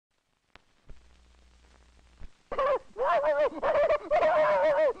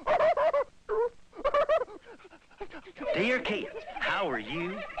Dear kids, how are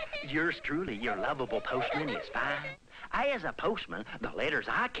you? Yours truly, your lovable postman, is fine. As a postman, the letters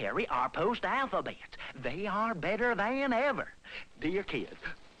I carry are post alphabets. They are better than ever. Dear kids,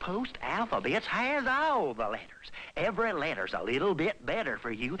 post alphabets has all the letters. Every letter's a little bit better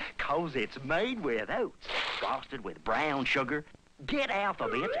for you 'cause it's made with oats, frosted with brown sugar. Get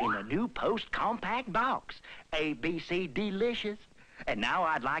alphabets in the new Post Compact Box. ABC delicious. And now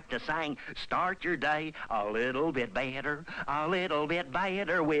I'd like to sing, start your day a little bit better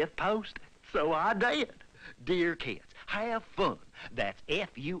with Post. So I did. Dear kids, have fun. That's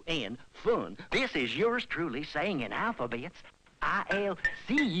F-U-N, fun. This is yours truly saying in alphabets,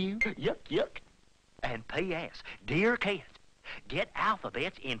 I-L-C-U, yuck, yuck. And P.S., dear kids, get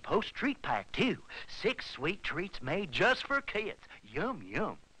alphabets in Post Treat Pack, too. 6 sweet treats made just for kids. Yum,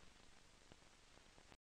 yum.